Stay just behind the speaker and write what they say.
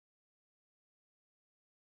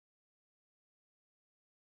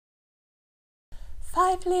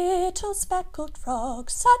5 little speckled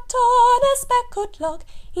frogs sat on a speckled log,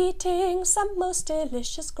 eating some most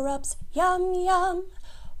delicious grubs. Yum, yum.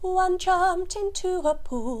 One jumped into a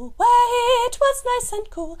pool where it was nice and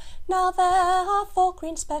cool. Now there are 4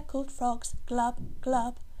 green speckled frogs. Glub,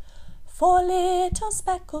 glub. 4 little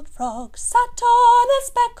speckled frogs sat on a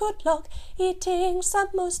speckled log, eating some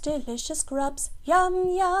most delicious grubs. Yum,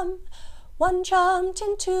 yum. One jumped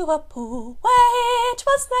into a pool where it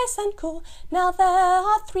was nice and cool. Now there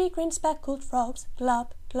are 3 green speckled frogs.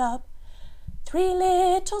 Glub, glub. 3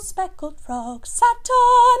 little speckled frogs sat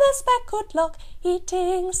on a speckled log,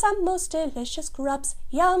 eating some most delicious grubs.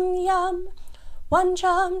 Yum, yum. One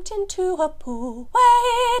jumped into a pool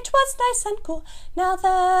where it was nice and cool. Now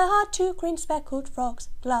there are 2 green speckled frogs.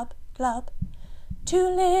 Glub, glub. 2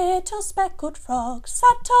 little speckled frogs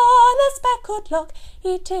sat on a speckled log,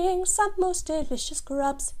 eating some most delicious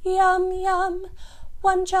grubs. Yum, yum.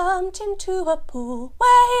 One jumped into a pool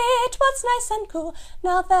where it was nice and cool.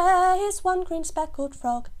 Now there is 1 green speckled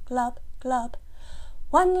frog. Glub, glub.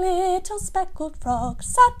 1 little speckled frog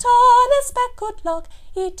sat on a speckled log,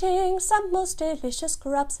 eating some most delicious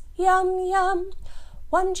grubs. Yum, yum.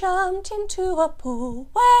 One jumped into a pool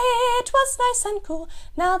where it was nice and cool.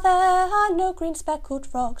 Now there are no green speckled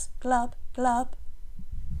frogs. Glub, glub.